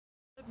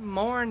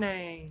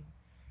Morning.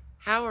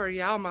 How are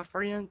y'all, my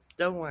friends,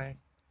 doing?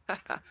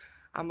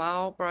 I'm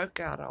all broke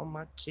out on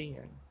my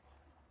chin.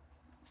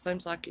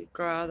 Seems like it'd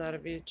grow out of that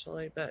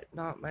eventually, but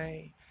not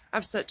me. I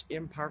have such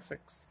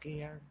imperfect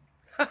skin.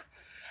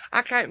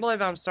 I can't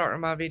believe I'm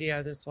starting my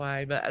video this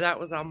way, but that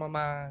was on my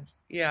mind.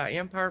 Yeah,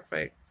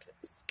 imperfect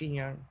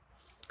skin.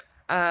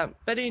 But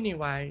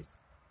anyways,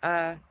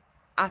 I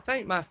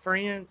think my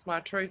friends,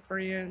 my true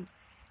friends,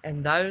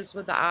 and those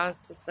with the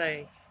eyes to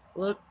see,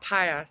 look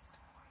past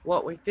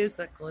what we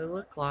physically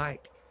look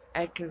like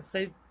and can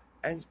see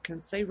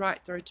right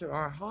through to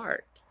our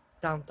heart,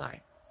 don't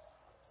they?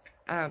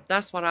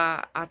 That's what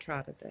I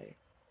try to do.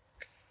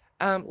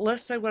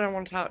 Let's see what I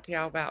want to talk to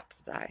y'all about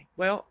today.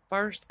 Well,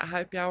 first, I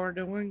hope y'all are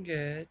doing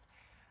good.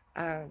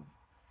 Um,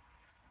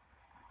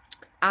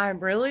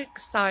 I'm really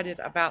excited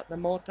about the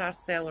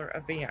multi-seller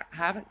event. I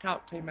haven't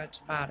talked too much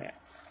about it.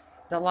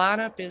 The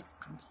lineup is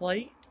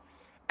complete,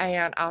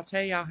 and I'll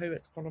tell y'all who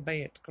it's going to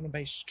be. It's going to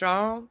be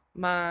Strong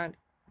Mind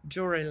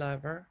Jewelry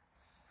Lover,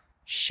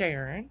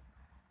 Sharon.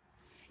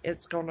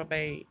 It's going to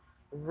be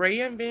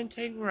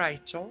Reinventing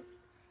Rachel,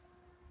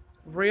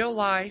 Real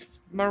Life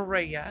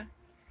Maria,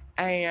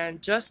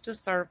 and Just to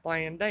Serve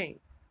Blandine.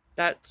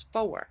 That's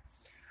 4.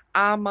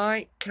 I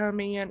might come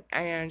in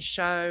and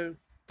show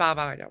 5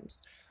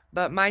 items,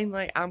 but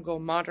mainly I'm going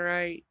to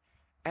moderate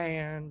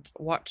and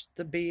watch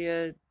the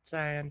bids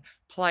and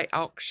play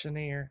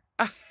auctioneer.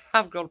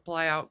 I'm going to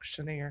play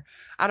auctioneer.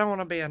 I don't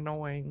want to be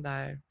annoying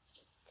though.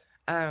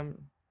 Um,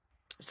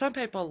 some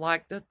people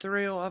like the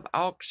thrill of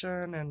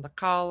auction and the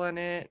calling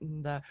it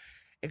and the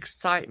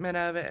excitement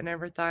of it and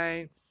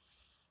everything.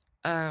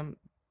 Um,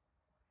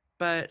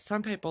 but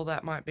some people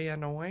that might be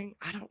annoying.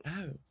 I don't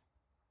know,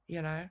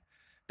 you know.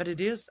 But it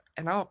is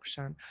an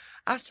auction.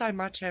 I say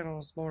my channel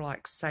is more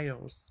like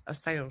a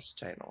sales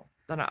channel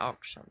than an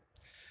auction.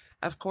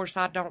 Of course,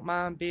 I don't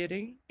mind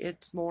bidding.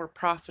 It's more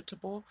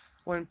profitable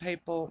when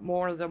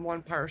more than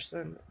one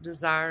person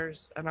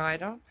desires an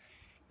item,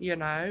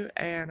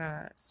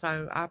 and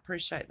so I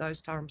appreciate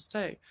those terms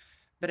too.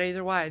 But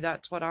either way,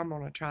 that's what I'm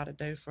going to try to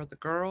do for the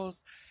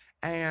girls,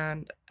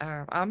 and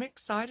I'm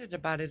excited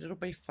about it. It'll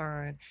be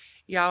fun.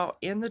 Y'all,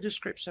 in the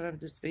description of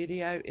this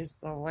video is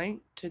the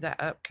link to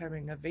that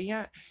upcoming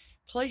event.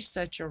 Please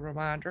set your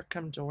reminder.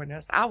 Come join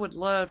us. I would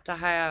love to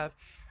have,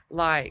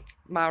 like,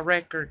 my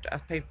record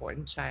of people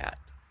in chat.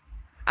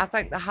 I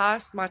think the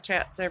highest my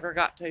chat's ever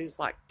got to is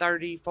like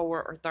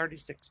 34 or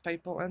 36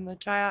 people in the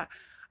chat.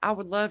 I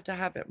would love to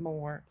have it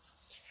more.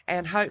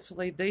 And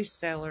hopefully these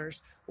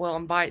sellers will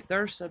invite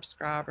their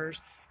subscribers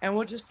and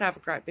we'll just have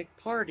a great big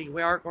party.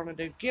 We are going to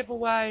do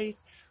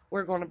giveaways.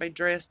 We're going to be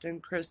dressed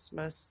in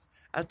Christmas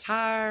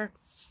attire.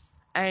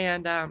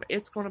 And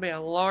it's going to be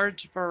a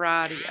large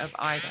variety of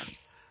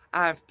items.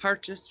 I've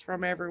purchased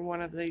from every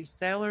one of these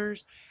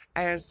sellers,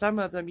 and some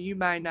of them you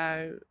may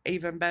know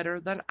even better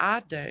than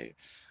I do.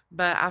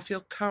 But I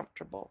feel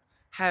comfortable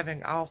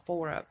having all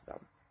 4 of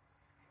them.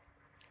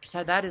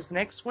 So that is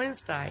next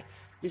Wednesday,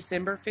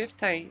 December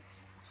 15th,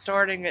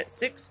 starting at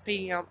 6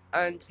 p.m.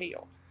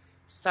 until.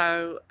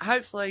 So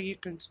hopefully you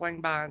can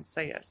swing by and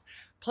see us.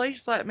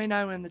 Please let me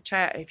know in the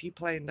chat if you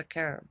plan to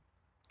come.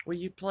 Will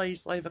you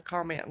please leave a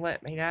comment and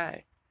let me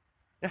know?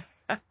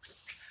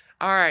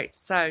 Alright,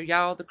 so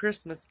y'all, the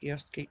Christmas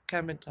gifts keep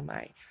coming to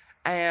me.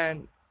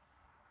 And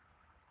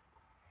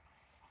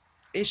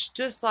it's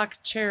just like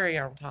a cherry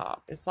on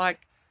top. It's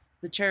like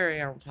the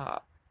cherry on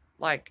top.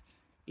 Like,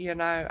 I'm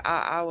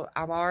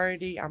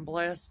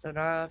blessed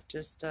enough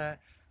just to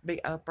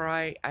be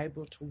upright,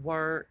 able to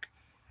work.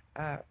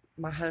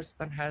 My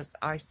husband has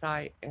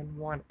eyesight in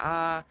one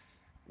eye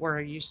where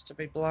he used to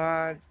be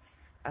blind.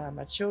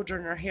 My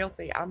children are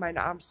healthy. I mean,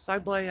 I'm so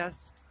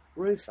blessed.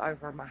 Roof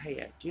over my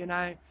head,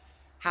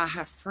 I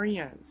have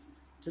friends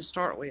to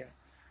start with.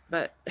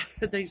 But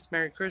these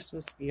Merry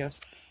Christmas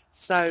gifts.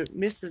 So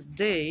Mrs.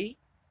 D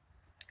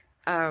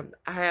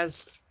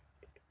has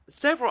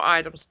several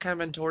items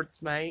coming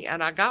towards me,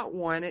 and I got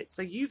one. It's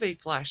a UV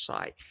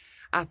flashlight.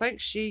 I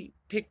think she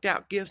picked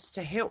out gifts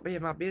to help me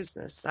in my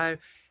business. So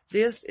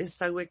this is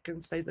so we can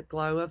see the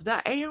glow of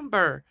the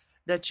amber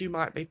that you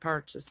might be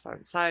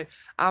purchasing. So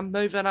I'm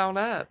moving on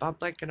up. I'm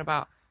thinking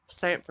about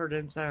Sanford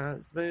and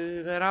Sons.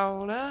 Moving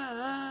on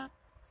up.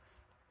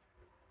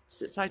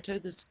 Does it say to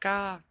the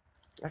sky?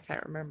 I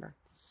can't remember.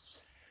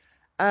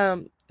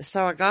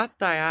 So I got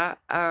that.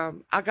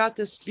 I got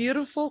this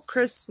beautiful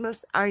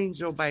Christmas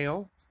angel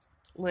bell,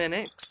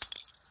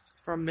 Lennox,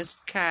 from Miss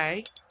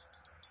K.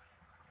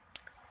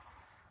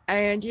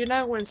 And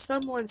when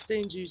someone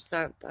sends you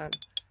something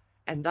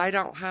and they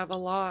don't have a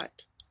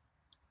lot,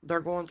 they're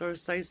going through a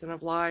season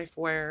of life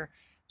where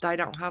they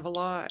don't have a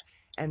lot,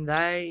 and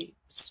they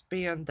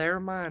spend their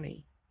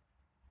money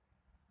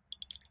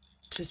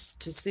to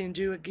send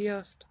you a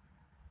gift,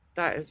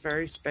 that is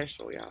very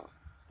special, y'all.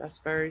 That's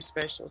very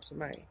special to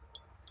me.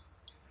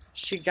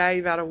 She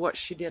gave out of what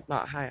she did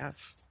not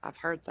have. I've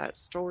heard that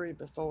story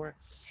before.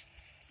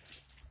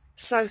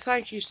 So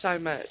thank you so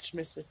much,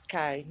 Mrs.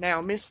 K.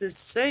 Now, Mrs.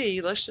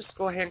 C, let's just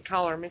go ahead and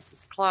call her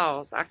Mrs.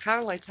 Claus. I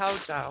kindly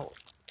told y'all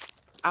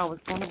I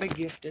was going to be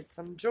gifted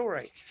some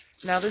jewelry.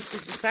 Now, this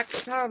is the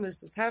second time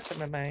this has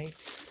happened to me.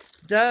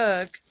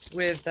 Doug,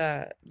 with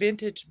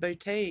Vintage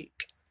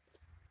Boutique,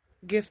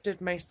 gifted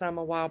me some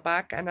a while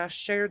back, and I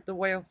shared the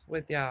wealth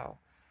with y'all.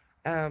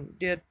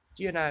 Did,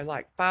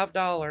 like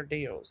 $5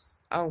 deals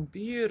on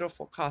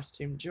beautiful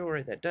costume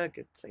jewelry that Doug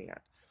had sent.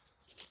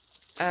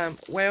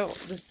 Well,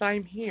 the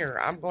same here.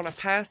 I'm going to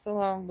pass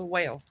along the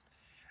wealth.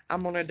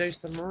 I'm going to do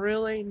some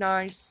really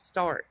nice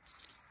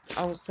starts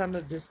on some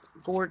of this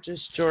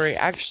gorgeous jewelry.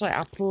 Actually,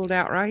 I pulled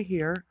out right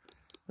here.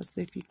 Let's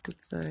see if you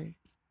could see.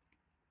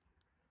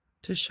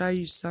 To show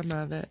you some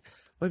of it.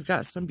 We've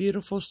got some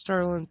beautiful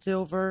sterling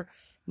silver,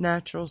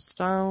 natural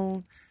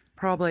stone,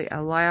 probably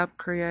a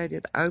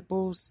lab-created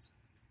opals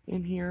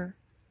in here.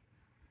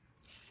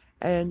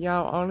 And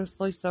y'all,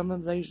 honestly, some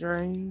of these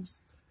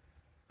rings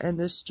and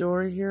this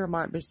jewelry here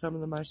might be some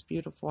of the most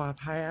beautiful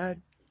I've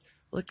had.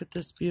 Look at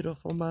this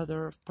beautiful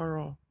mother of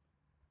pearl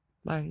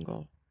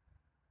bangle.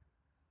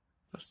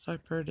 That's so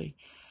pretty.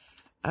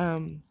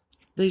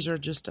 These are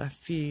just a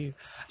few.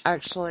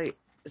 Actually,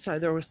 so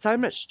there was so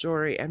much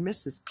jewelry, and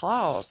Mrs.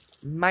 Claus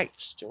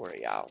makes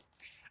jewelry, y'all.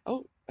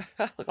 Oh,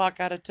 look like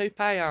I had a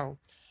toupee on.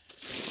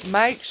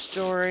 Makes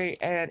jewelry,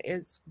 and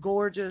it's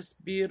gorgeous,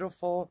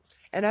 beautiful.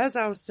 And as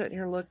I was sitting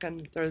here looking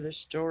through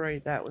this jewelry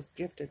that was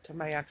gifted to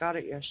me, I got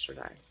it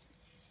yesterday,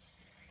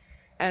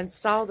 and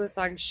saw the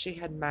things she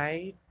had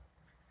made.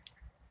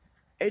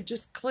 It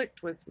just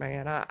clicked with me,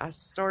 and I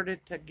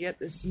started to get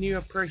this new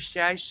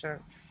appreciation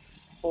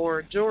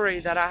for jewelry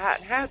that I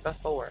hadn't had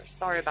before.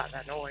 Sorry about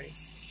that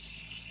noise.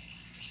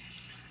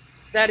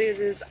 That it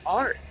is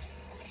art.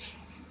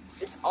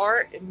 It's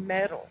art in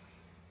metal.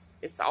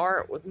 It's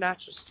art with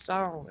natural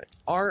stone. It's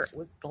art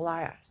with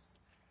glass.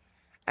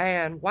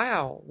 And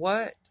wow,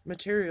 what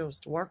materials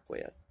to work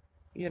with.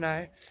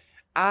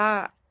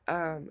 I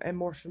am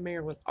more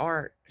familiar with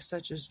art,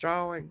 such as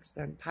drawings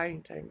and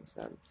paintings,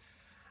 and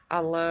I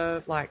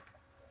love like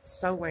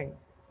sewing,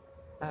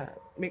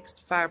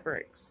 mixed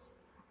fabrics,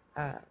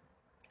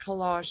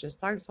 collages,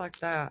 things like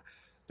that.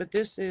 But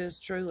this is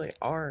truly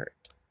art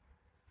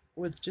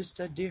with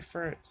just a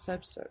different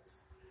substance.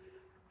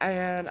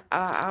 And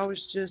I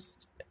was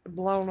just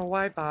blown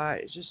away by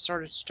it. It just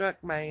sort of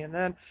struck me. And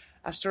then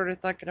I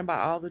started thinking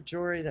about all the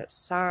jewelry that's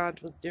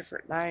signed with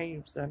different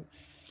names. And,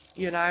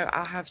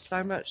 I have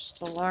so much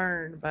to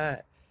learn,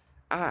 but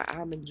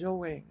I'm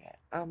enjoying it.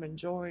 I'm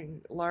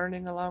enjoying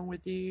learning along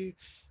with you,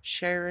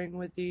 sharing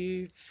with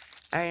you.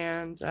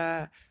 And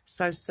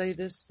so see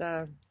this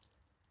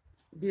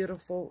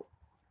beautiful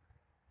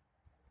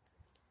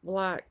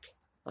black,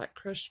 like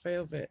crushed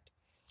velvet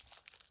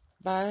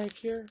bag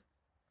here,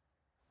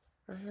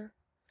 right here.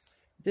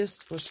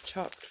 This was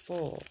chocked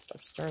full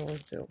of sterling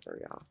silver,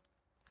 y'all.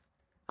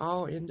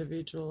 All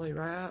individually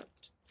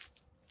wrapped.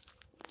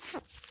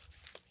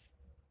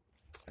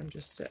 I'm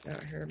just sitting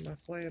out here in my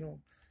flannel.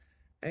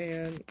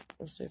 And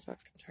let's see if I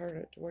can turn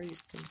it to where you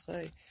can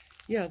see.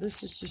 Yeah,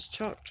 this is just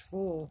chocked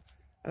full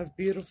of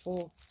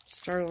beautiful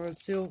sterling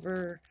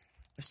silver,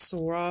 a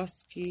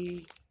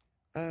Swarovski,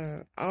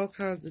 all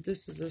kinds of,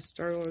 this is a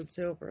sterling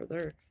silver.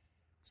 There,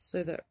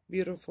 see that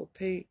beautiful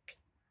pink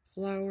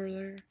flower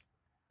there?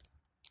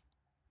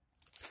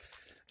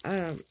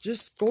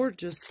 Just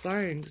gorgeous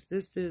things.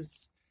 This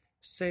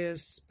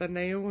says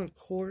spinel and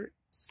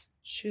quartz.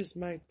 She has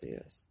made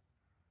this.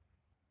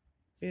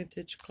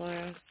 Vintage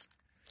clasp.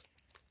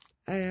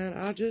 And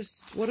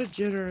what a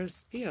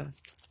generous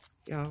gift,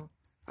 y'all.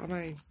 I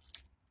mean,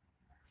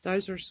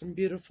 those are some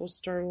beautiful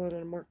sterling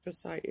and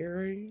marcasite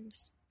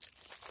earrings.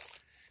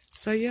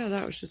 So yeah,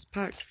 that was just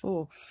packed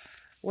full.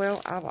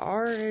 Well, I've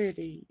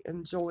already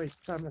enjoyed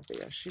some of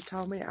this. She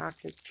told me I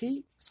could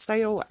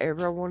say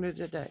whatever I wanted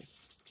to do.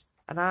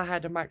 And I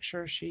had to make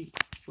sure she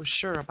was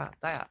sure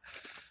about that.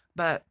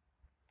 But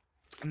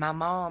my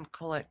mom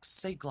collects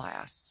sea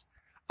glass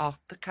off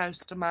the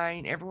coast of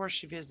Maine, everywhere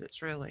she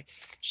visits, really.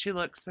 She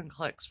looks and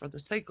collects for the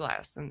sea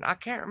glass. And I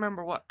can't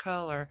remember what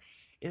color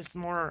is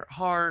more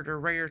hard or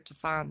rare to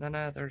find than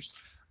others.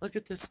 Look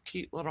at this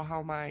cute little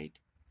homemade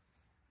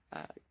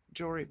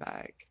jewelry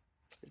bag.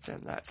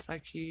 Isn't that so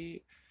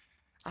cute?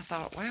 I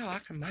thought, wow, I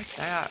can make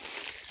that.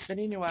 But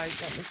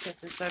anyways, let me set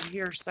this over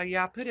here. So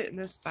yeah, I put it in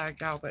this bag,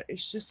 y'all, but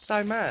it's just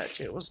so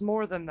much. It was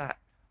more than that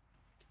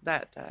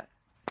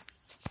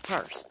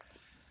purse.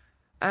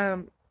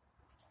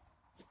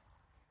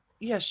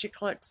 Yeah, she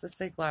collects the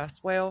sea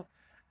glass. Well,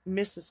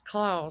 Mrs.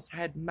 Claus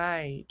had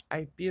made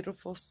a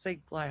beautiful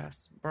sea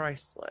glass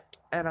bracelet,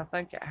 and I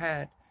think it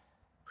had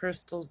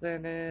crystals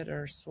in it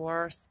or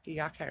Swarovski,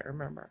 I can't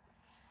remember.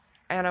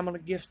 And I'm going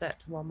to gift that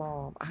to my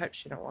mom. I hope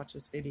she don't watch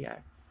this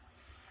video.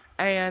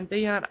 And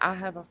then I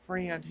have a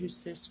friend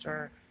whose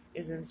sister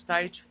is in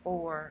stage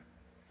 4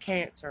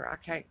 cancer. I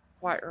can't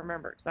quite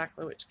remember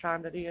exactly which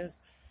kind it is.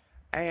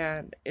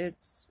 And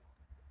it's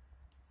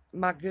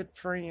my good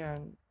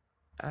friend.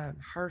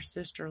 Her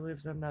sister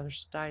lives in another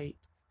state,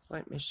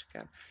 Flint,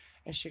 Michigan.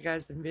 And she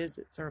goes and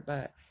visits her,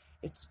 but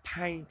it's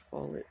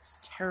painful. It's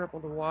terrible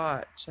to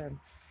watch. And,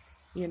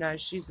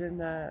 she's in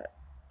the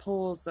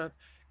pools of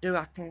do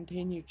I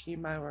continue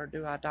chemo or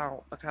do I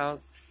don't,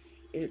 because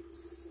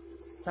it's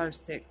so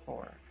sick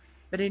for her.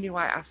 But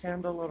anyway, I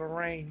found a little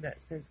ring that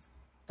says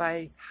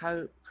faith,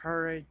 hope,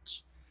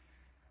 courage,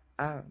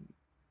 and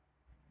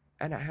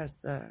it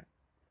has the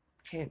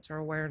cancer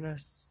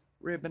awareness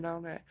ribbon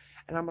on it,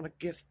 and I'm going to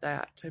gift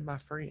that to my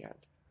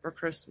friend for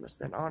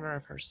Christmas in honor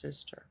of her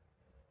sister.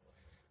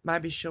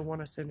 Maybe she'll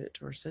want to send it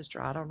to her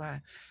sister, I don't know.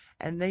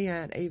 And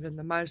then, even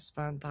the most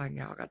fun thing,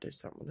 y'all got to do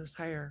something with this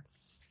hair,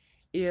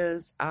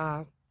 is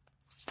I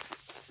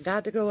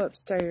got to go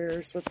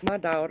upstairs with my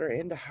daughter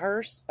into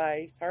her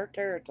space, her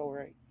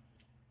territory.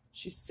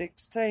 She's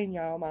 16,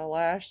 y'all, my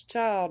last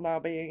child, and I'll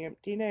be an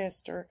empty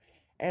nester,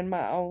 and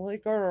my only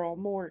girl,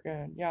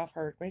 Morgan. Y'all have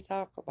heard me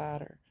talk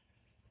about her.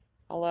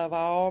 I love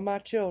all my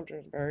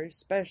children, very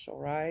special,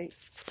 right?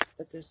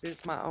 But this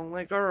is my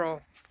only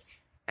girl,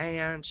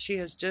 and she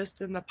has just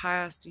in the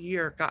past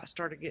year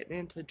started getting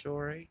into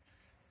jewelry.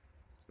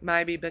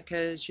 Maybe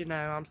because,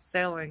 I'm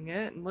selling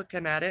it and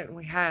looking at it, and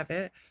we have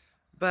it.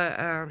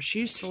 But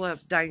she used to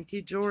love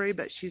dainty jewelry,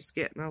 but she's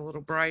getting a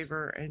little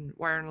braver and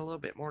wearing a little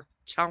bit more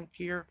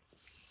chunkier.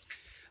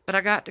 But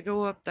I got to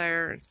go up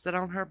there and sit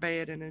on her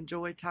bed and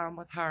enjoy time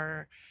with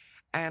her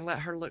and let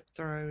her look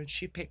through. And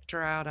she picked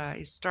her out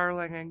a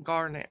sterling and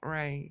garnet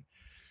ring.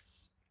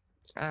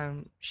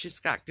 She's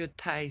got good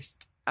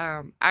taste.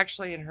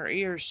 Actually, in her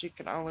ears, she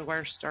can only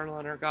wear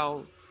sterling or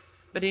gold.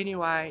 But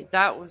anyway,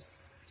 that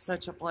was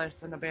such a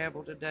blessing to be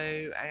able to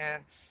do,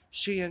 and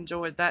she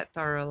enjoyed that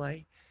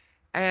thoroughly.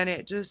 And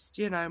it just,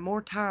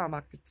 more time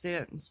I could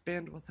sit and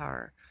spend with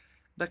her,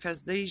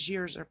 because these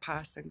years are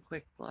passing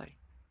quickly.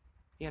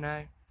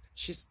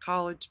 She's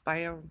college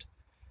bound.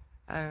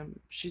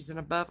 She's an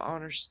above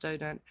honors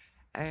student,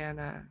 and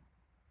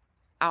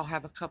I'll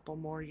have a couple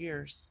more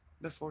years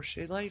before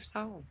she leaves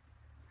home.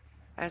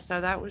 And so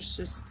that was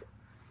just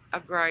a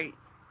great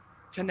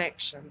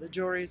connection. The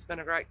jewelry has been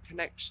a great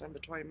connection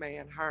between me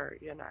and her,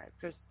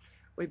 because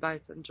we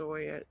both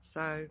enjoy it.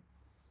 So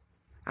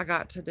I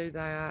got to do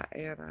that,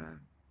 and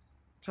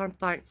so I'm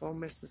thankful,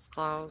 Mrs.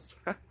 Claus.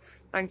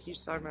 Thank you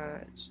so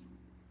much.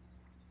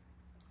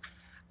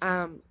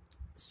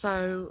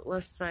 So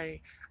let's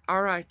see.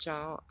 All right,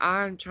 y'all.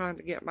 I'm trying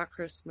to get my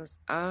Christmas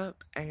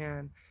up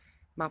and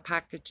my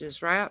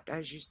packages wrapped,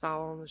 as you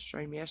saw on the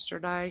stream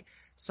yesterday,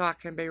 so I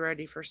can be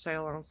ready for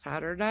sale on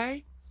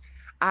Saturday.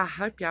 I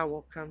hope y'all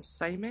will come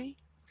see me.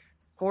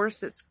 Of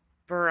course, it's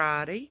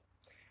variety,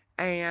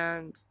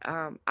 and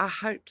I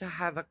hope to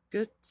have a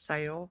good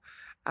sale,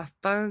 a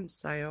fun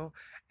sale,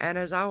 and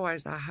as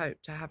always, I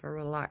hope to have a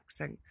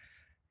relaxing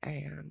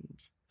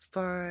and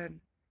fun,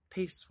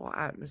 peaceful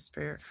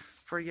atmosphere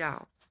for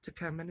y'all to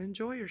come and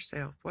enjoy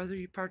yourself, whether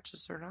you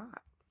purchase or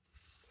not.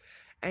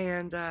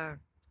 And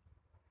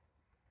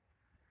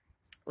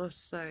let's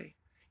see.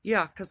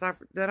 Yeah, because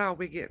then I'll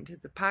be getting to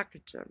the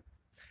packaging,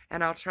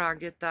 and I'll try and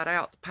get that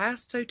out. The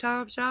past 2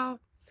 times, y'all,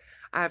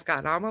 I've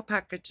gotten all my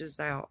packages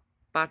out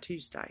by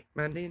Tuesday,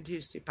 Monday and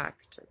Tuesday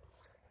packaging.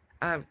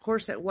 Of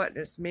course, it wasn't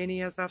as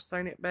many as I've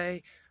seen it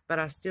be, but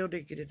I still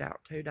did get it out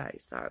 2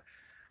 days. So,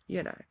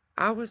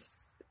 I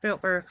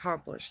felt very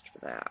accomplished for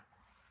that.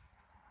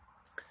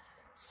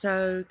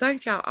 So,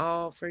 thank y'all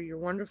all for your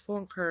wonderful,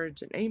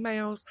 encouraging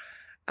emails.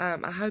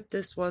 I hope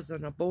this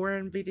wasn't a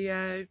boring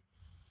video.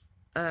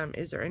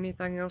 Is there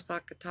anything else I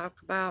could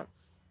talk about?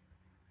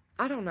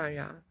 I don't know,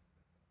 y'all.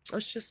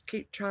 Let's just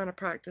keep trying to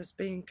practice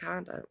being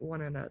kind to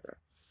one another.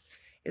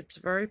 It's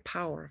very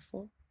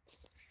powerful.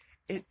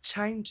 It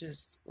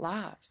changes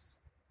lives.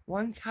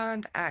 One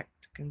kind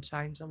act can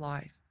change a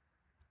life.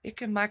 It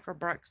can make or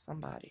break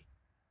somebody.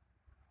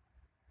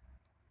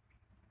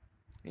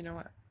 You know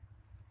what?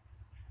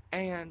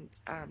 And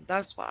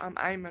that's what I'm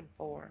aiming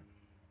for.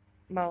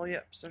 My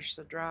lips are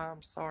so dry,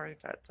 I'm sorry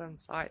if that's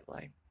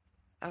unsightly.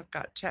 I've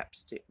got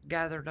chapstick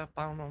gathered up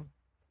on them.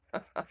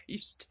 I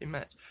used too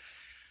much.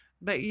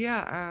 But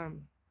yeah,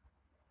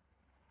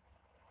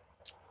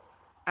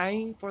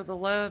 aim for the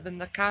love and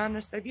the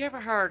kindness. Have you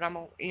ever heard, I'm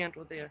going to end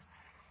with this.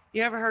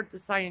 You ever heard the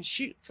saying,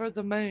 shoot for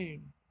the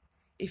moon?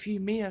 If you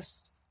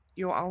missed,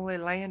 you'll only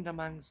land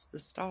amongst the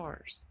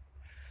stars.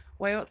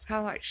 Well, it's kind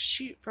of like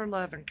shoot for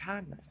love and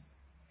kindness.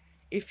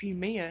 If you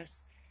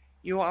miss,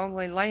 you'll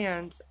only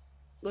land,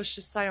 let's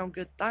just say, on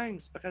good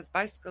things, because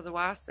basically the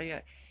way I see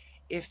it,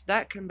 if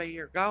that can be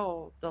your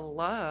goal, the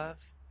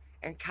love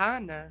and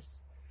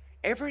kindness,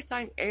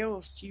 everything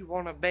else you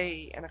want to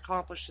be and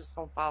accomplish is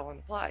going to fall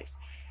into place.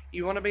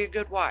 You want to be a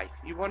good wife.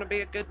 You want to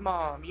be a good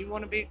mom. You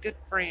want to be a good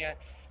friend.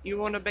 You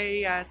want to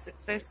be a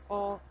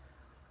successful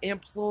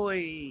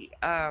employee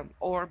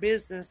or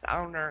business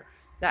owner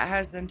that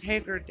has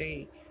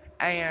integrity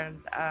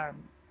and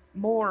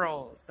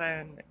morals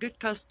and good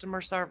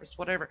customer service,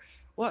 whatever.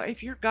 Well,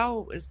 if your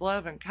goal is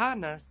love and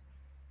kindness,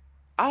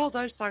 all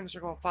those things are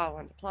going to fall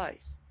into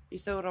place. You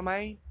see what I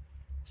mean?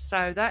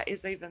 So that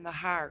is even the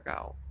higher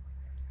goal.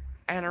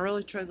 And I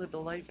really truly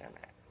believe in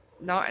it.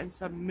 Not in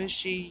some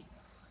mushy,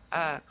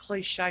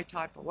 cliche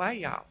type of way,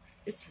 y'all.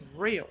 It's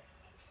real.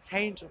 It's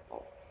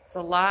tangible. It's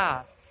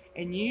alive.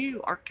 And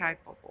you are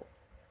capable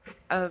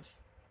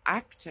of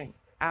acting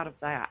out of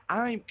that.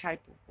 I am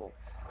capable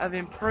of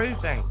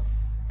improving,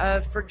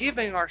 of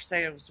forgiving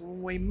ourselves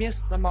when we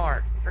miss the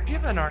mark,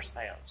 forgiving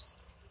ourselves.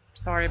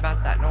 Sorry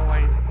about that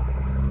noise.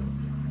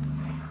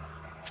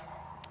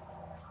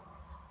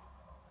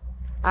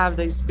 I have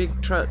these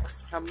big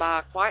trucks come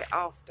by quite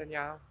often,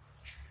 y'all.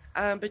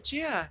 But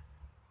yeah,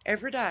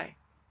 every day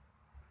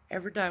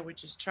we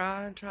just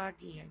try and try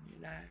again,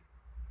 you know.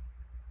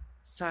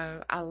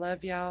 So I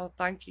love y'all.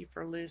 Thank you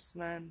for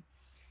listening.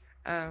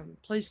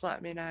 Please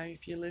let me know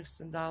if you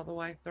listened all the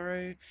way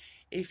through.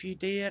 If you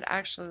did,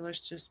 actually, let's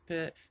just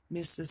put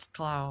Mrs.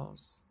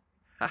 Claus.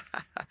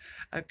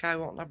 Okay,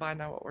 won't nobody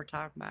know what we're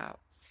talking about.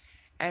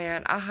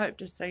 And I hope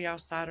to see y'all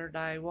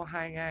Saturday. We'll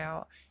hang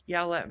out.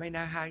 Y'all let me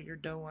know how you're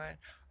doing.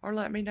 Or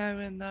let me know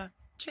in the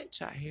chit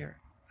chat here.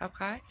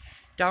 Okay?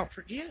 Don't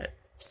forget,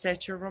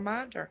 set your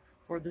reminder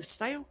for the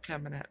sale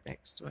coming up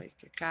next week.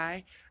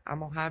 Okay? I'm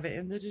going to have it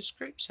in the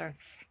description.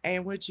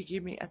 And would you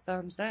give me a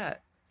thumbs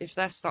up if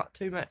that's not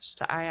too much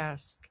to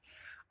ask?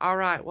 All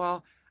right.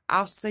 Well,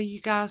 I'll see you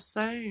guys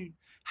soon.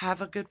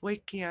 Have a good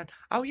weekend.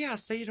 Oh, yeah. I'll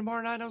see you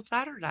tomorrow night on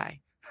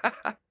Saturday.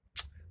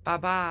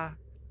 Bye-bye.